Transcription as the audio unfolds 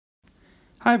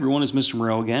Hi everyone, it's Mr.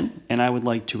 Moreau again, and I would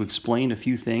like to explain a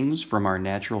few things from our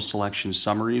Natural Selection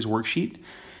Summaries worksheet.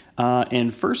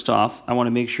 And first off, I want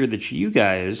to make sure that you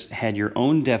guys had your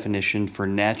own definition for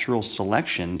natural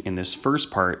selection in this first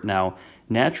part. Now,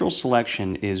 natural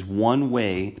selection is one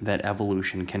way that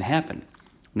evolution can happen.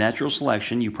 Natural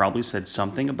selection, you probably said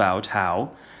something about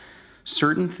how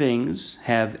certain things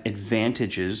have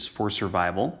advantages for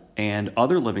survival and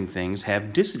other living things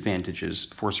have disadvantages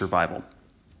for survival.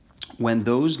 When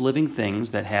those living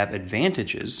things that have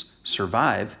advantages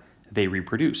survive, they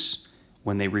reproduce.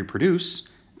 When they reproduce,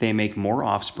 they make more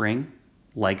offspring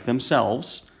like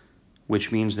themselves,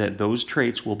 which means that those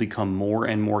traits will become more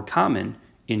and more common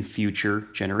in future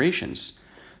generations.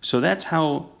 So that's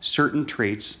how certain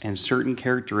traits and certain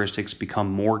characteristics become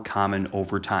more common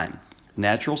over time.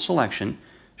 Natural selection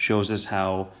shows us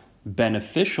how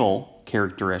beneficial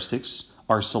characteristics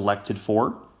are selected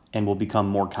for and will become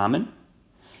more common.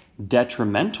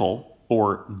 Detrimental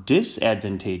or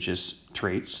disadvantageous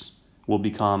traits will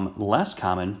become less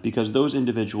common because those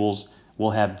individuals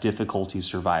will have difficulty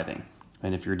surviving.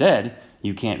 And if you're dead,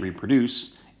 you can't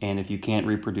reproduce. And if you can't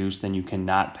reproduce, then you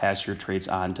cannot pass your traits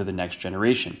on to the next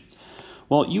generation.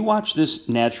 Well, you watched this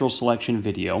natural selection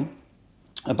video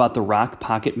about the rock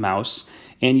pocket mouse,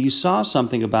 and you saw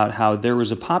something about how there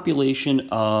was a population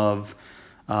of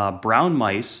brown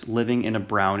mice living in a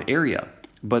brown area.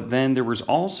 But then there was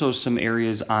also some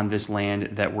areas on this land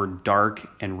that were dark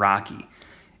and rocky.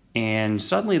 And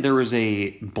suddenly there was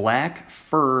a black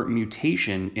fur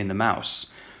mutation in the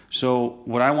mouse. So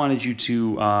what I wanted you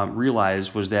to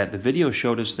realize was that the video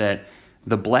showed us that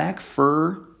the black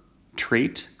fur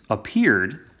trait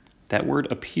appeared. That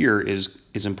word appear is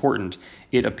important.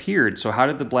 It appeared. So how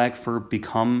did the black fur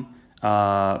become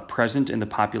present in the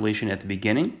population at the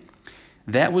beginning?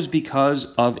 That was because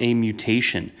of a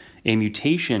mutation. A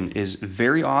mutation is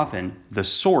very often the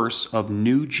source of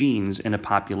new genes in a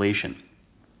population.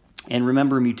 And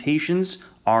remember, mutations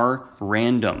are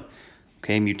random.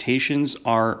 Okay, mutations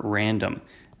are random.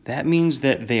 That means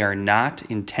that they are not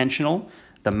intentional.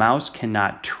 The mouse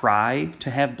cannot try to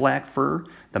have black fur.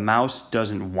 The mouse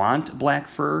doesn't want black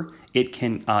fur.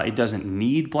 It doesn't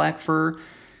need black fur.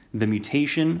 The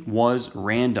mutation was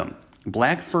random.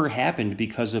 Black fur happened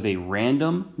because of a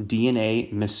random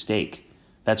DNA mistake.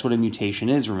 That's what a mutation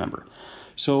is, remember.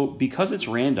 So because it's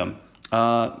random,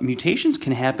 mutations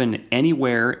can happen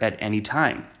anywhere at any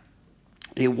time.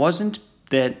 It wasn't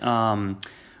that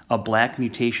a black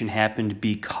mutation happened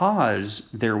because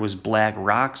there was black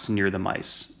rocks near the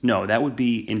mice. No, that would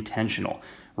be intentional.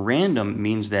 Random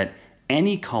means that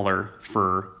any color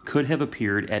fur could have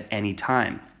appeared at any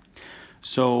time.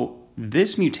 So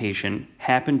this mutation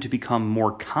happened to become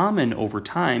more common over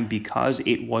time because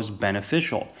it was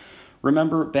beneficial.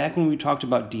 Remember, back when we talked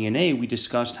about DNA, we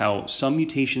discussed how some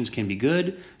mutations can be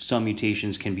good, some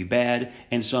mutations can be bad,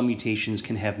 and some mutations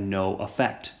can have no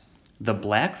effect. The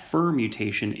black fur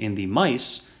mutation in the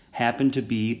mice happened to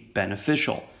be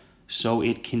beneficial, so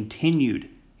it continued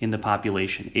in the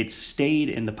population. It stayed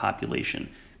in the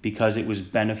population because it was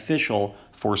beneficial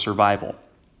for survival.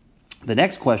 The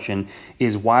next question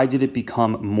is, why did it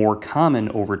become more common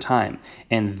over time?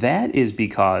 And that is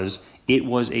because it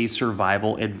was a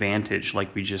survival advantage,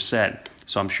 like we just said.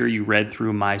 So I'm sure you read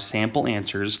through my sample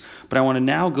answers, but I want to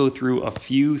now go through a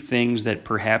few things that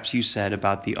perhaps you said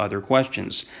about the other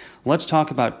questions. Let's talk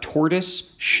about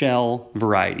tortoise shell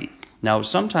variety. Now,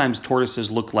 sometimes tortoises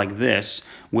look like this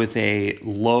with a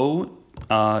low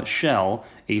shell,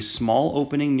 a small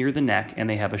opening near the neck, and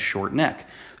they have a short neck.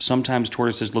 Sometimes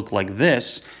tortoises look like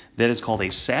this, that is called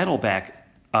a saddleback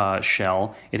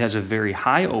shell. It has a very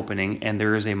high opening and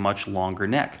there is a much longer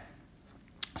neck.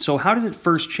 So how did it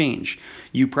first change?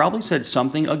 You probably said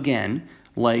something again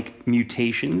like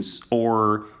mutations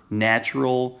or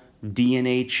natural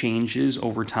DNA changes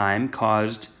over time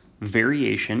caused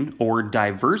variation or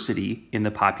diversity in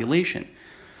the population.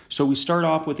 So we start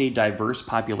off with a diverse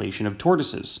population of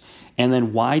tortoises. And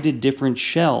then why did different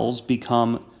shells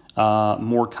become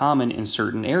more common in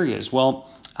certain areas? Well,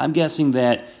 I'm guessing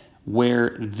that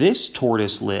where this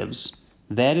tortoise lives,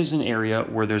 that is an area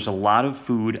where there's a lot of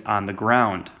food on the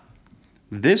ground.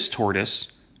 This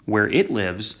tortoise, where it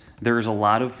lives, there is a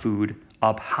lot of food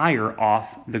up higher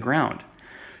off the ground.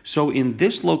 So in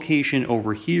this location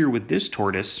over here with this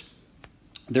tortoise,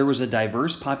 there was a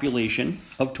diverse population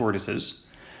of tortoises.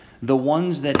 The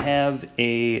ones that have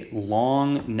a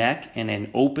long neck and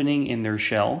an opening in their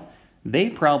shell,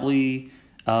 they probably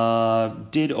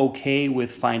did okay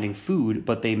with finding food,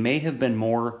 but they may have been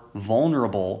more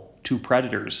vulnerable to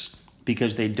predators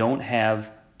because they don't have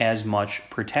as much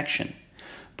protection.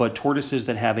 But tortoises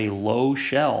that have a low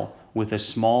shell with a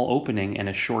small opening and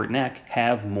a short neck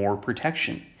have more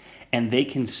protection, and they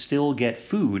can still get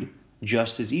food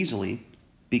just as easily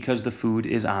because the food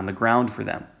is on the ground for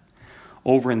them.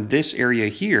 Over in this area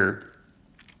here,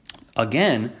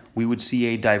 again, we would see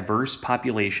a diverse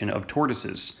population of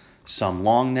tortoises. Some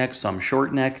long neck, some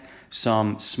short neck,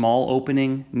 some small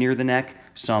opening near the neck,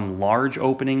 some large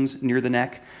openings near the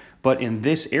neck. But in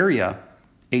this area,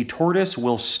 a tortoise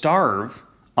will starve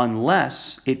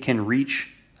unless it can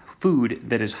reach food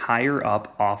that is higher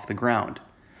up off the ground.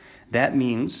 That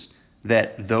means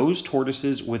that those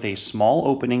tortoises with a small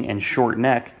opening and short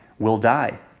neck will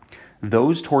die.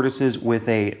 Those tortoises with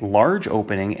a large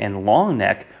opening and long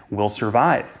neck will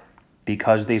survive.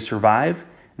 Because they survive,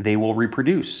 they will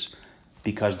reproduce.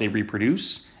 Because they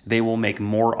reproduce, they will make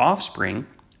more offspring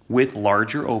with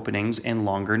larger openings and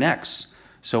longer necks.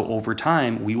 So over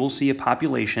time, we will see a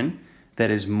population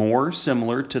that is more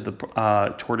similar to the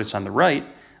tortoise on the right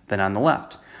than on the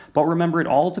left. But remember, it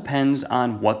all depends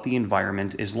on what the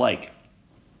environment is like.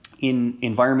 In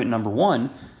environment number one,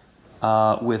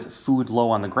 with food low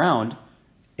on the ground,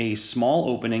 a small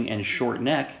opening and short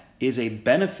neck is a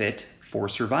benefit for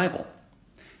survival.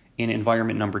 In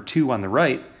environment number two on the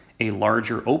right, a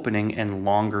larger opening and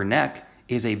longer neck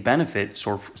is a benefit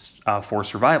for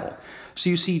survival. So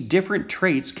you see, different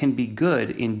traits can be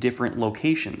good in different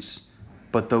locations,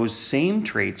 but those same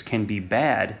traits can be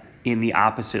bad in the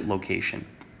opposite location.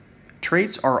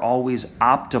 Traits are always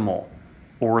optimal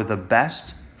or the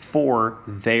best for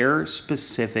their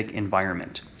specific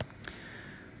environment.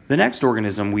 The next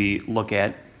organism we look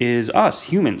at is us,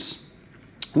 humans.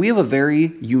 We have a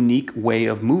very unique way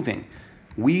of moving.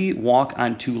 We walk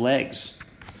on two legs.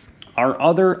 Our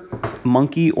other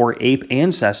monkey or ape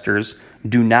ancestors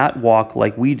do not walk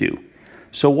like we do.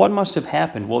 So what must have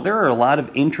happened? Well, there are a lot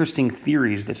of interesting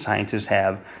theories that scientists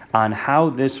have on how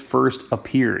this first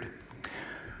appeared.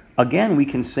 Again, we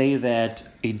can say that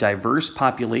a diverse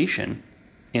population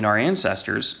in our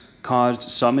ancestors caused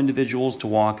some individuals to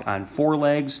walk on four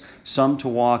legs, some to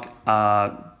walk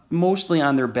mostly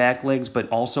on their back legs, but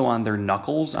also on their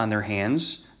knuckles, on their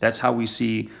hands. That's how we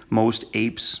see most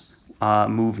apes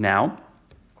move now.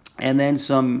 And then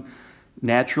some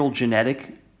natural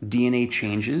genetic DNA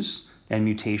changes and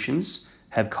mutations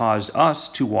have caused us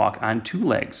to walk on two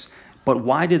legs. But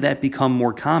why did that become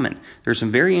more common? There's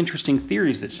some very interesting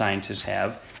theories that scientists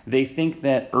have. They think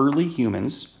that early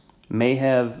humans may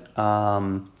have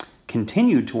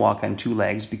continued to walk on two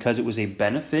legs because it was a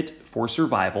benefit for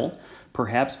survival,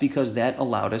 perhaps because that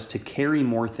allowed us to carry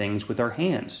more things with our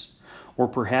hands, or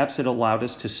perhaps it allowed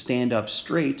us to stand up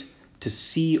straight to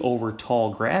see over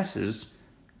tall grasses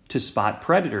to spot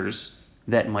predators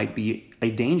that might be a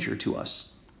danger to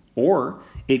us. Or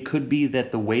it could be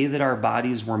that the way that our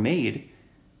bodies were made,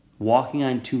 walking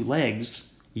on two legs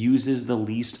uses the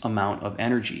least amount of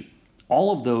energy.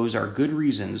 All of those are good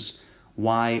reasons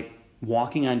why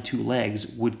walking on two legs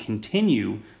would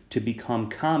continue to become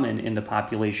common in the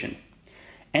population.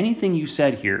 Anything you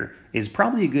said here is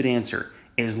probably a good answer,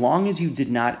 as long as you did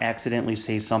not accidentally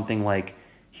say something like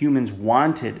humans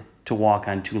wanted to walk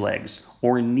on two legs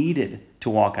or needed to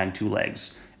walk on two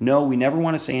legs. No, we never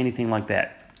want to say anything like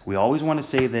that. We always want to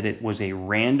say that it was a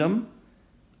random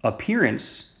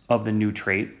appearance of the new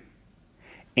trait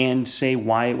and say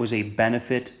why it was a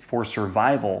benefit for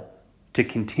survival to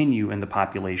continue in the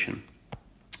population.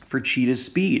 For cheetah's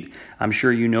speed, I'm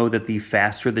sure you know that the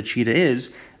faster the cheetah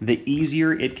is, the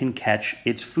easier it can catch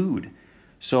its food.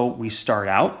 So we start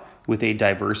out with a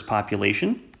diverse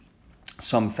population,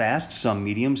 some fast, some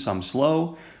medium, some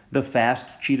slow. The fast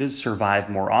cheetahs survive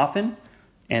more often,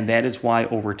 and that is why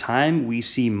over time we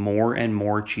see more and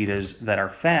more cheetahs that are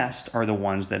fast are the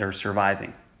ones that are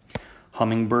surviving.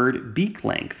 Hummingbird beak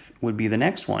length would be the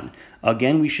next one.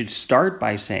 Again, we should start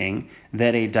by saying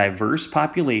that a diverse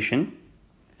population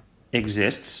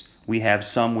exists. We have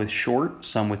some with short,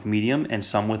 some with medium, and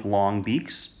some with long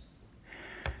beaks.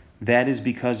 That is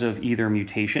because of either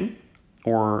mutation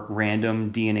or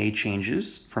random DNA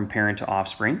changes from parent to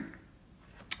offspring.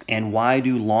 And why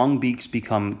do long beaks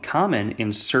become common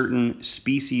in certain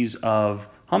species of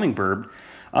hummingbird?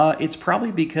 It's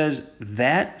probably because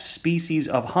that species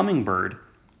of hummingbird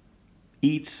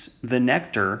eats the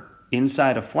nectar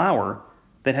inside a flower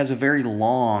that has a very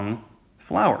long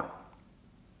flower.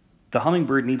 The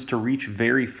hummingbird needs to reach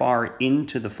very far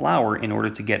into the flower in order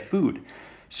to get food.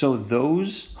 So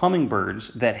those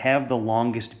hummingbirds that have the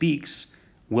longest beaks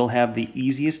will have the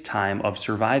easiest time of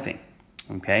surviving.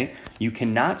 Okay? You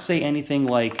cannot say anything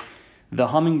like the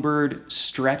hummingbird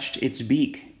stretched its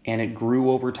beak and it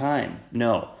grew over time.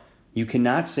 No. You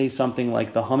cannot say something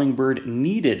like the hummingbird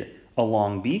needed a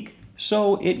long beak,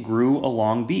 so it grew a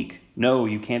long beak. No,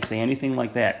 you can't say anything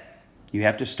like that. You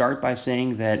have to start by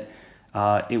saying that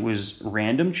it was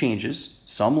random changes,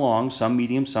 some long, some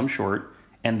medium, some short,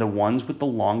 and the ones with the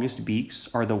longest beaks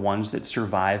are the ones that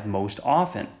survive most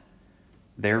often.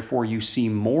 Therefore, you see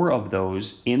more of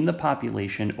those in the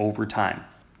population over time.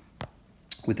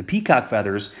 With the peacock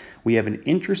feathers, we have an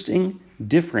interesting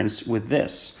difference with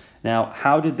this. Now,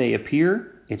 how did they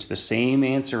appear? It's the same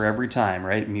answer every time,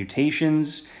 right?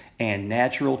 Mutations and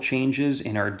natural changes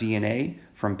in our DNA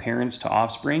from parents to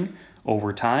offspring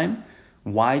over time.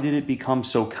 Why did it become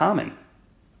so common?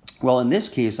 Well, in this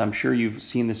case, I'm sure you've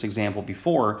seen this example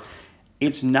before.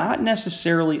 It's not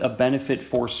necessarily a benefit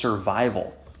for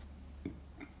survival.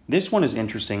 This one is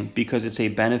interesting because it's a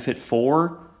benefit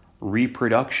for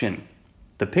reproduction.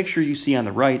 The picture you see on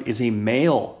the right is a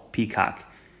male peacock.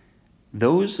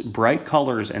 Those bright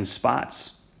colors and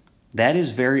spots, that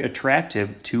is very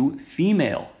attractive to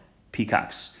female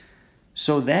peacocks.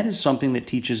 So that is something that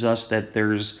teaches us that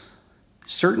there's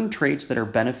certain traits that are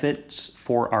benefits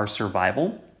for our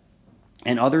survival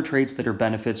and other traits that are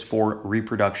benefits for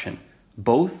reproduction.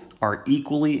 Both are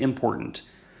equally important.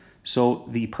 So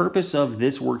the purpose of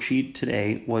this worksheet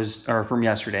today was, or from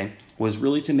yesterday, was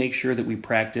really to make sure that we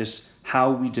practice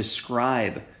how we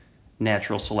describe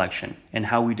natural selection and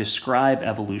how we describe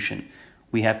evolution.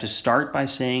 We have to start by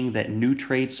saying that new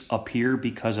traits appear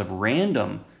because of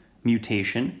random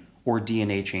mutation or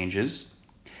DNA changes,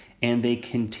 and they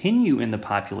continue in the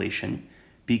population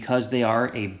because they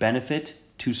are a benefit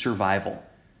to survival.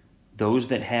 Those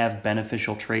that have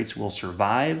beneficial traits will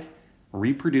survive,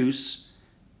 reproduce,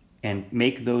 and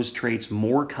make those traits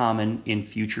more common in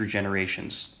future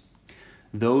generations.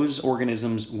 Those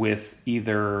organisms with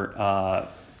either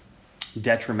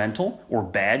detrimental or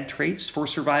bad traits for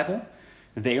survival,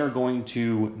 they are going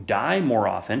to die more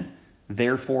often,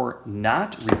 therefore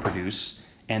not reproduce,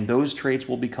 and those traits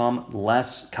will become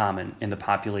less common in the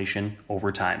population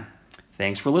over time.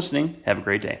 Thanks for listening. Have a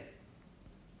great day.